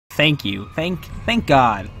Thank you. Thank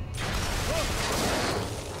God.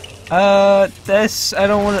 This, I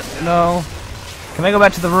don't want to, no. Can I go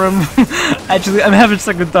back to the room? Actually, I'm having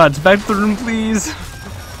second thoughts. Back to the room, please.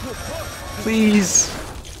 Please.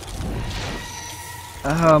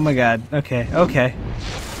 Oh my God. Okay, okay.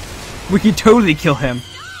 We can totally kill him.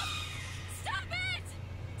 Stop it!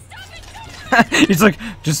 Stop it! He's like,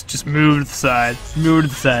 just move to the side. Move to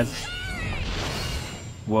the side.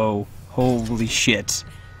 Whoa. Holy shit.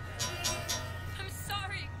 I'm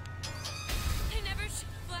sorry. I never should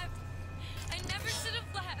have left. I never should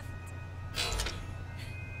have left.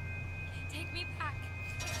 Take me back.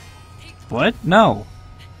 What? No.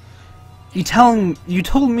 You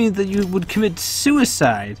told me that you would commit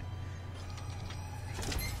suicide.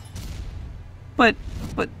 But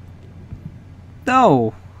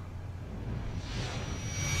no.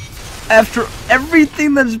 After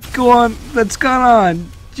everything that's gone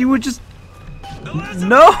on, you would just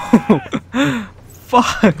no.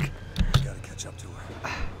 Fuck. Gotta catch up to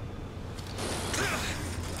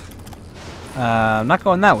her. I'm not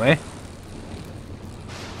going that way.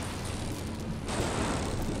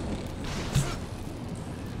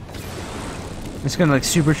 It's gonna like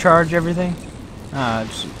supercharge everything.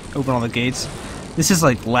 Just open all the gates. This is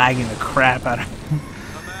like lagging the crap out of me.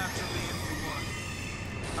 I'm after me if you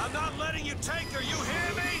want. I'm not letting you take her, you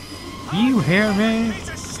hear me? You hear me? Piece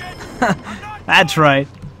of shit! I'm not That's right.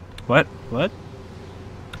 What?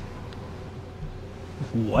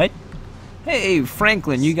 What? Hey,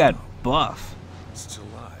 Franklin, you got buff. It's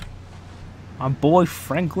July. My boy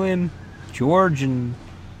Franklin, George, and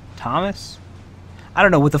Thomas. I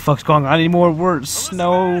don't know what the fuck's going on anymore. We're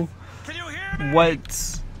snow. Can you hear me?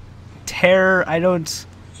 What? Terror? I don't.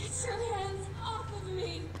 Get your hands off of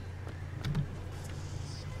me.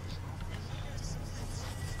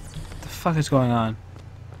 The fuck is going on?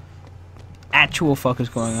 Actual fuck is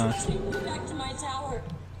going on. Take me back to my tower.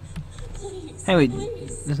 Please. Hey, wait,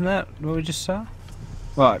 Please. isn't that what we just saw?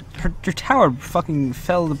 Well, her tower fucking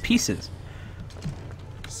fell to pieces.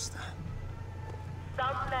 What's that?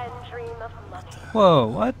 Some men dream of money. Whoa,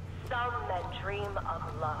 what? Some men dream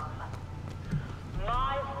of love.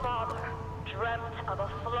 My father dreamt of a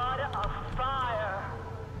flood of fire,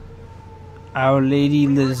 Our Lady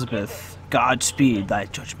Elizabeth, Godspeed thy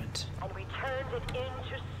judgment. and we turned it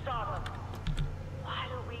into Sodom. Why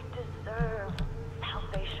do we deserve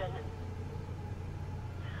salvation?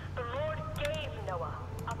 The Lord gave Noah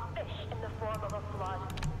a fish in the form of a flood.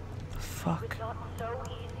 The It fuck? was not so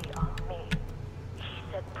easy on me. He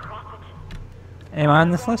said, "Prophet, Am I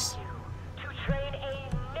on this list? you to train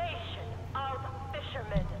a nation of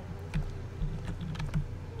fishermen."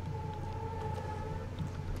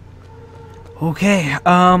 Okay,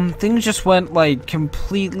 things just went like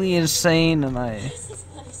completely insane and This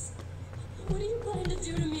place. What are you planning to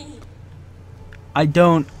do to me? I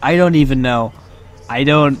don't even know. I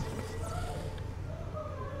don't.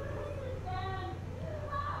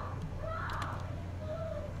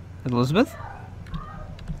 Elizabeth?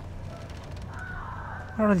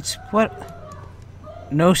 What?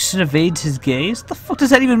 No sin evades his gaze? What the fuck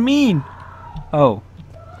does that even mean? Oh.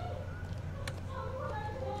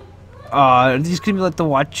 Are these gonna be like the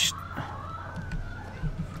watch?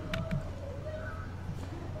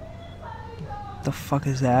 The fuck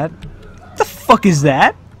is that? The fuck is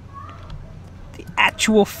that? The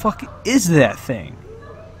actual fuck is that thing?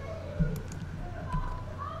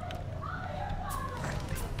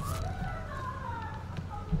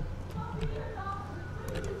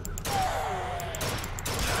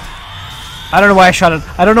 I don't know why I shot it.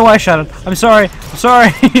 I don't know why I shot it. I'm sorry. I'm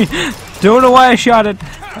sorry. Don't know why I shot it.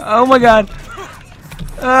 Oh my god.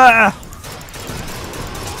 Ah.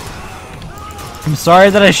 I'm sorry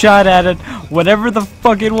that I shot at it. Whatever the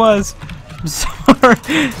fuck it was. I'm sorry.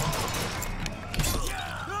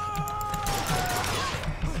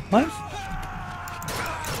 What?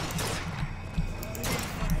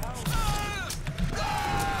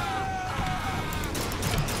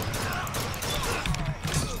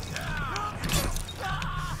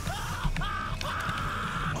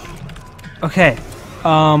 Okay.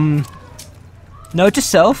 Note to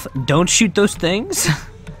self, don't shoot those things. I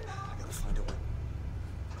gotta find a way.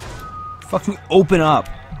 Fucking open up.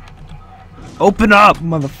 Open up,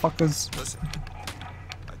 motherfuckers. Listen,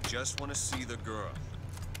 I just want to see the girl.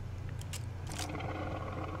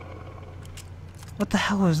 What the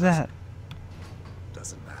hell was that?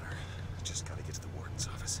 Doesn't matter. I just gotta get to the warden's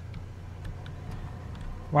office.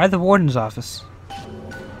 Why the warden's office?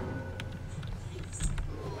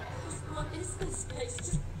 What is this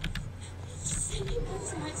place? Just take me back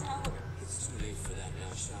to my tower. It's too late for that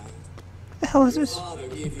now, child. What the hell is this? Father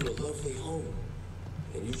gave you a lovely home,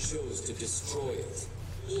 and and you chose to destroy it.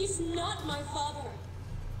 He's not my father.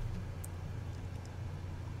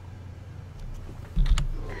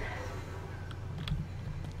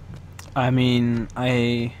 I mean,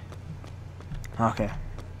 okay.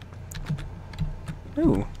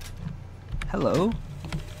 Ooh. Hello.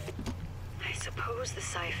 I suppose the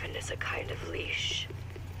siphon is a kind of leash.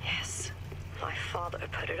 Yes, my father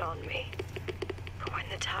put it on me. But when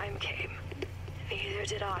the time came, neither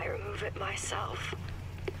did I remove it myself.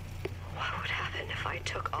 What would happen if I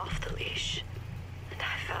took off the leash? And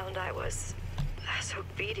I found I was as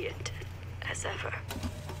obedient as ever.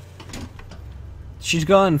 She's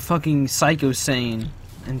gone fucking psycho-sane.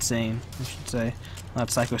 Insane, I should say.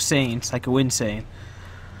 Not psycho-sane, psycho-insane.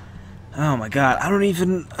 Oh my god, I don't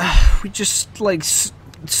even... we just, like,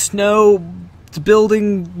 snow... the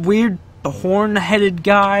building... weird... the horn-headed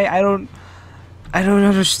guy, I don't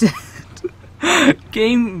understand.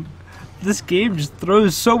 This game just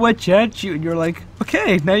throws so much at you, and you're like,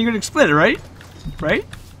 okay, now you're gonna explain it, right? Right?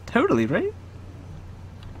 Totally, right?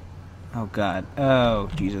 Oh god. Oh,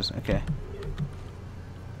 Jesus, okay.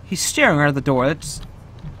 He's staring right at the door, that's...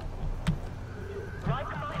 Like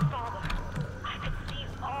my father, I could see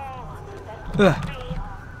all that could be,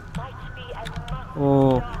 might be, and must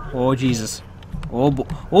Oh, oh Jesus. Oh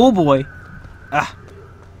boy. Ah,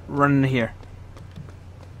 run into here.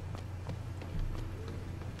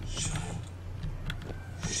 Child,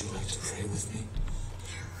 would you like to pray with me?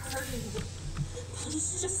 Hurting.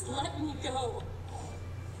 Please just let me go.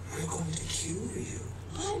 We're going to cure you.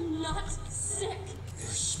 I'm not sick. Your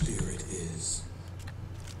spirit is.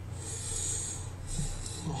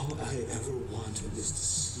 All I ever wanted is to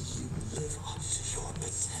see you live up to your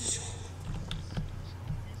potential.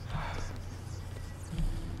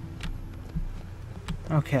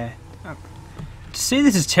 Okay. To say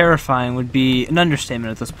this is terrifying would be an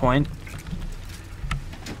understatement at this point.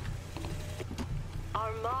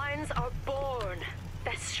 Our minds are born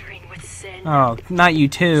festering with sin. Oh, not you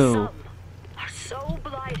too. Some are so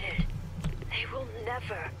blighted, they will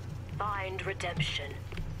never find redemption.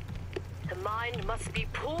 The mind must be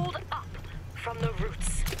pulled up from the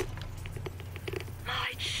roots.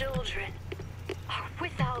 My children are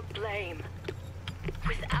without blame,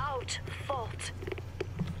 without fault,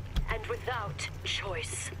 and without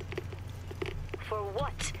choice. For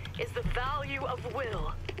what is the value of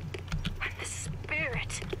will when the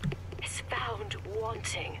spirit is found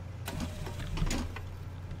wanting?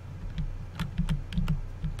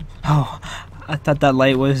 Oh, I thought that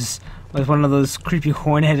light was one of those creepy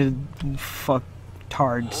horn-headed fuck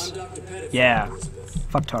tards. I'm Dr. Pettit. Yeah, Elizabeth.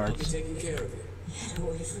 fuck I'll be tards. taking care of you. Get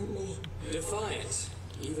away from me. Defiant,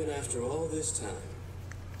 even after all this time.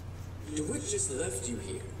 DeWitt just left you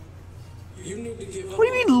here. You need to give up. What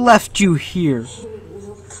do you mean left you here? He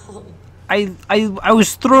will come. I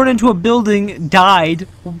was thrown into a building, died,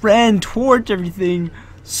 ran towards everything,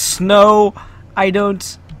 snow, I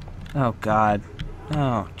don't... Oh god.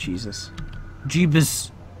 Oh, Jesus.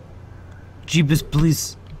 Jeebus. Jeebus,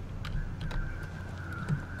 please.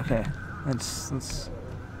 Okay, let's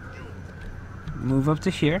move up to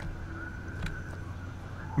here.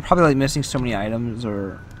 I'm probably like missing so many items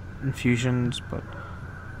or infusions, but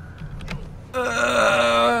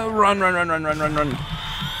run.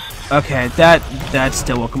 Okay, that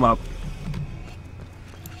still woke him up.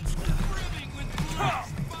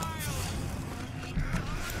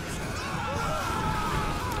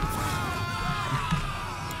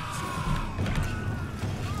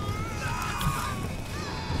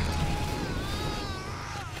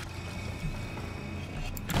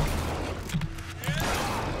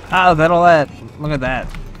 Oh, look at that.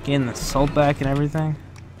 Getting the salt back and everything.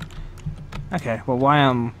 Okay,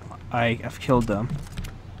 well, I've killed them.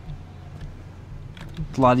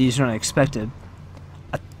 A lot easier than I expected.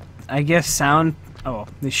 I guess sound... Oh,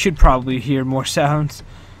 they should probably hear more sounds.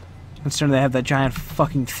 Considering they have that giant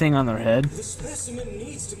fucking thing on their head. The specimen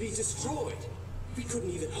needs to be destroyed. We couldn't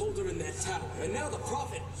even hold her in that tower, and now the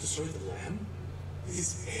Prophet... Destroy the lamb?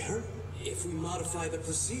 His hair? If we modify the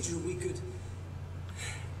procedure, we could...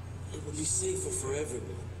 It would be safer for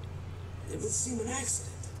everyone. It would seem an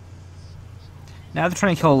accident. Now they're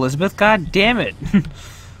trying to kill Elizabeth? God damn it!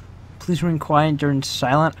 Please remain quiet during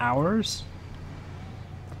silent hours?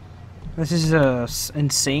 This is a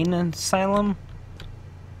insane asylum?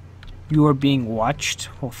 You are being watched?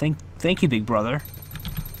 Well, thank you, big brother.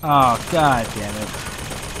 Oh, god damn it.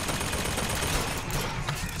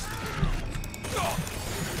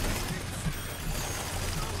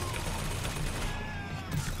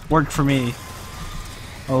 Work for me.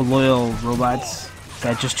 Oh, loyal robots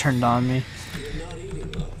that just turned on me. You're not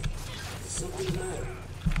eating, love. Something the matter.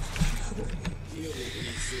 You'll be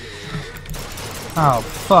Oh,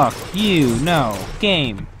 fuck you. No.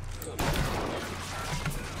 Game.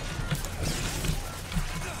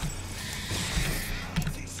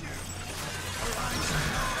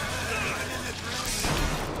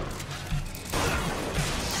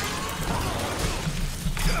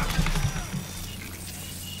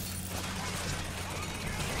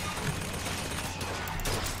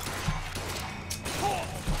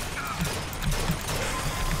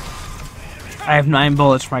 I have 9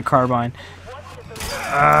 bullets for my carbine.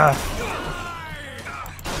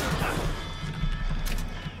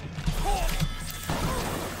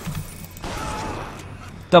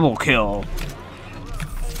 Double kill.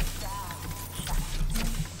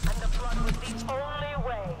 And the blood was the only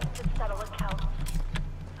way to settle accounts.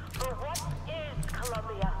 For what is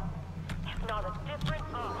Columbia, if not a different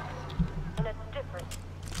art in a different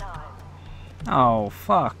time? Oh,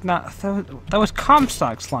 fuck. Not, that was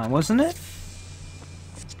Comstock slime, wasn't it?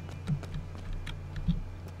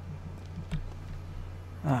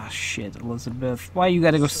 Ah, shit, Elizabeth. Why you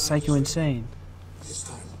gotta go psycho insane? This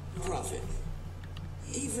time, Prophet.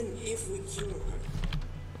 Even if we cure her,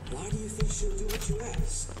 why do you think she'll do what you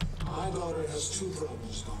ask? My daughter has 2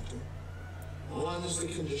 problems, Doctor. One is the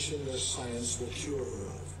condition that science will cure her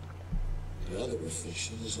of. The other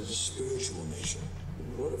affliction is of a spiritual nature.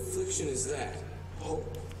 What affliction is that?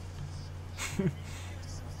 Hope.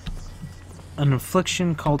 An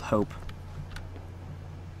affliction called hope.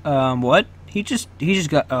 What? He just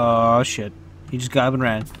got, oh shit. He just got up and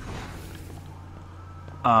ran.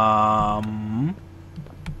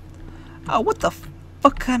 Oh, what the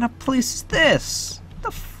fuck kind of place is this?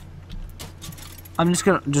 I'm just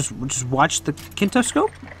gonna, just watch the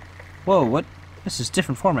kintoscope? Whoa, what? This is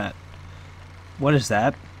different format. What is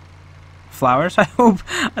that? Flowers, I hope?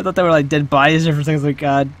 I thought they were like dead bodies or things. Like,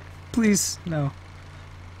 God, please, no.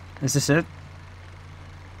 Is this it?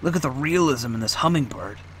 Look at the realism in this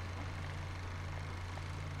hummingbird.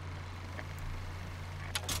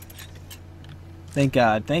 Thank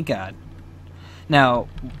God, thank God. Now,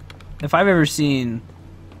 if I've ever seen,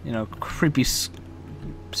 you know, creepy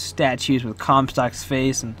statues with Comstock's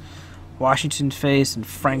face and Washington's face and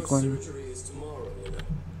Franklin. Your surgery is tomorrow, you know.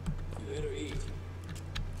 You better eat.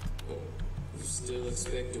 Oh, you still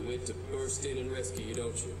expect DeWitt to burst in and rescue you,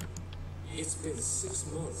 don't you? It's been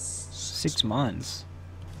 6 months. 6 months.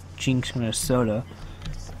 Jinx, Minnesota.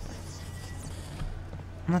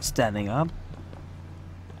 I'm not standing up.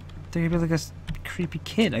 They're gonna be like a creepy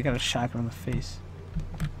kid. I got a shotgun on the face.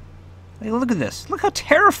 Hey, look at this. Look how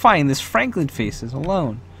terrifying this Franklin face is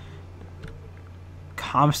alone.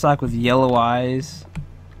 Comstock with yellow eyes.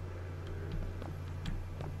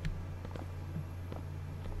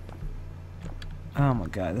 Oh my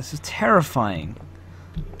god, this is terrifying.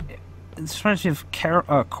 This reminds me of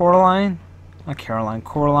Coraline. Not Caroline,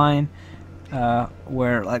 Coraline.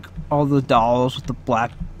 Where, like, all the dolls with the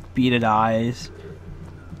black beaded eyes.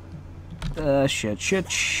 Shit.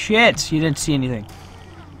 You didn't see anything.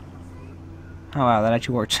 Oh wow, that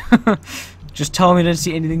actually worked. Just tell him you didn't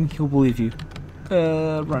see anything, he'll believe you.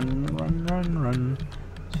 Run.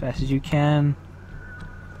 As fast as you can.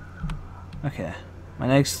 Okay. My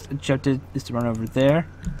next objective is to run over there.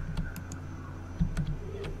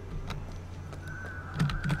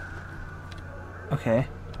 Okay.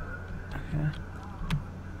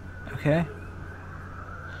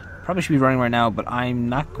 Probably should be running right now, but I'm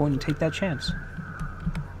not going to take that chance.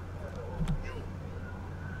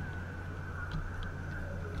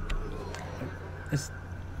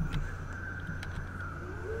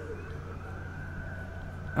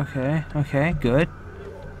 Okay, good.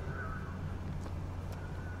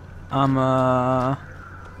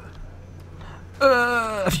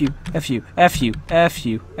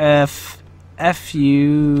 F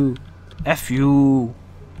you.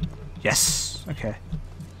 Yes, okay.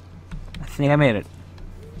 I think I made it.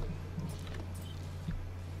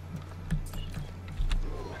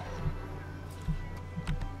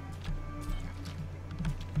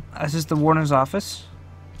 This is the warden's office.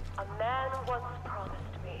 A man once promised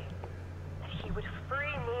me that he would free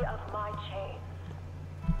me of my chains.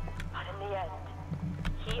 But in the end,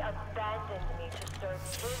 he abandoned me to serve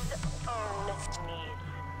his own needs.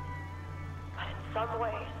 But in some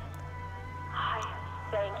ways, I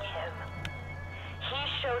thank him. He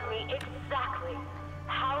showed me exactly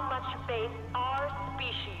how much faith our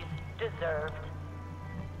species deserved.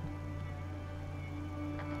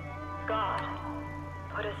 God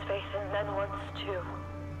put his faith in men once too. It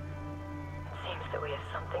seems that we have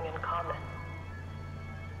something in common.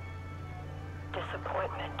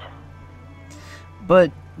 Disappointment.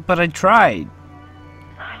 But I tried.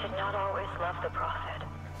 I did not always love the Prophet.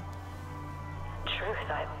 In truth,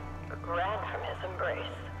 ran from his embrace.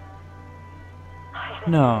 I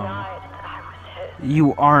even No. denied that I was his.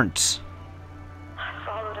 You aren't. I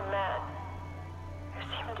followed a man who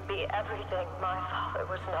seemed to be everything my father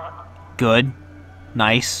was not. Good.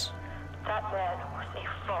 Nice. That man was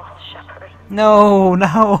a false shepherd. No,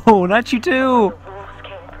 no, not you too. The wolves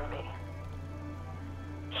came for me.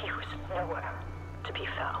 He was nowhere to be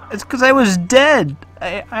found. It's because I was dead.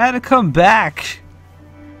 I had to come back.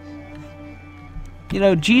 You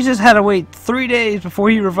know, Jesus had to wait 3 days before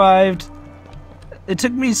he revived. It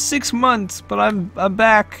took me 6 months, but I'm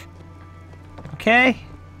back. Okay?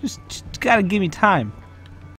 Just gotta give me time.